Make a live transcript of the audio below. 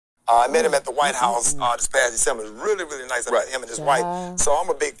I met him at the White House this past December. It was really, really nice. I met him and his wife. So I'm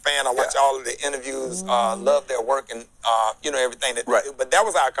a big fan. I watch all of the interviews, love their work and, you know, everything. But that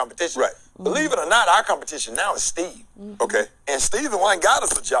was our competition. Believe it or not, our competition now is Steve. Okay. And Steve the one got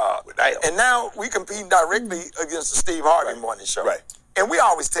us a job. And now we competing directly against the Steve Harvey Morning Show. And we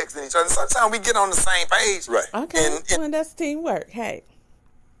always texting each other. Sometimes we get on the same page. Okay. Well, that's teamwork. Hey.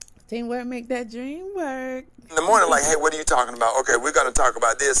 Teamwork make that dream work. In the morning, like, hey, what are you talking about? Okay, we're going to talk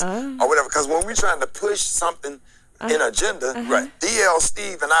about this or whatever. Because when we're trying to push something in agenda, DL,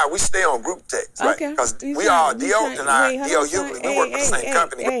 Steve, and I, we stay on group text. Because we are, DL and I, DL Hughley, we work for the same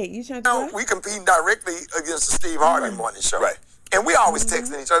company. Now, we competing directly against the Steve Harvey Morning Show. And we always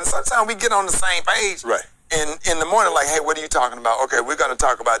texting each other. Sometimes we get on the same page. And in the morning, like, hey, what are you talking about? Okay, we're going to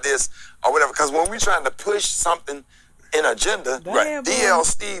talk about this or whatever. Because when we're trying to push something in agenda, DL,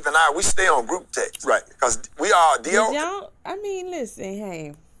 Steve, and I, we stay on group text. Because we are DL. Y'all, I mean, listen,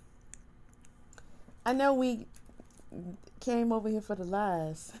 hey. I know we came over here for the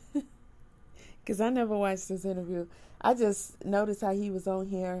lies. Because I never watched this interview. I just noticed how he was on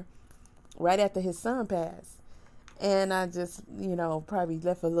here right after his son passed. And I just, you know, probably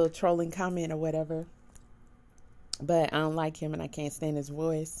left a little trolling comment or whatever. But I don't like him and I can't stand his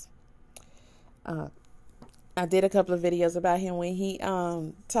voice. I did a couple of videos about him when he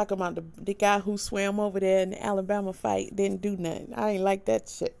talking about the guy who swam over there in the Alabama fight, didn't do nothing. I ain't like that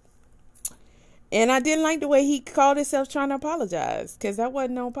shit. And I didn't like the way he called himself trying to apologize, because that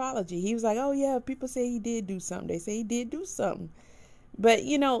wasn't no apology. He was like, oh yeah, people say he did do something. They say he did do something. But,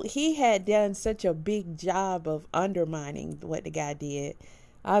 you know, he had done such a big job of undermining what the guy did.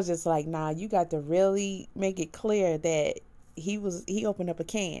 I was just like, nah, you got to really make it clear that he opened up a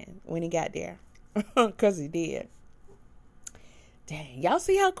can when he got there. Because he did. Dang, y'all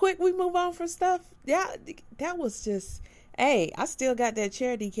see how quick we move on from stuff? Yeah, that was just, hey, I still got that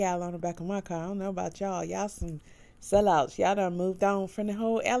chair decal on the back of my car. I don't know about y'all. Y'all some sellouts. Y'all done moved on from the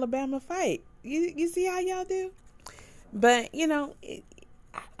whole Alabama fight. You see how y'all do? But, you know,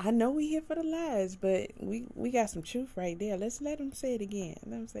 I know we here for the lies, but we got some truth right there. Let's let them say it again.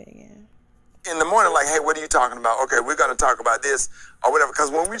 Let them say it again. In the morning, like, hey, what are you talking about? Okay, we're going to talk about this or whatever. Because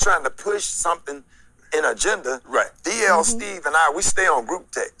when we're trying to push something in agenda, DL, Steve, and I, we stay on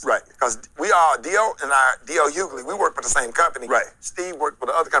group text. Because we are, DL and I, DL Hughley, we work for the same company. Steve worked for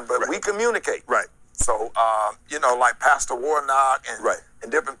the other company, but we communicate. So, you know, like Pastor Warnock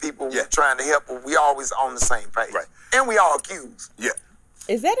and different people trying to help, we always on the same page. And we all accused.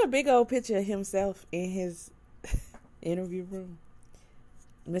 Is that a big old picture of himself in his interview room?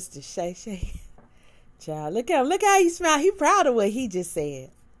 Mr. Shay Shay. Child, look at him. Look how he smiled. He proud of what he just said.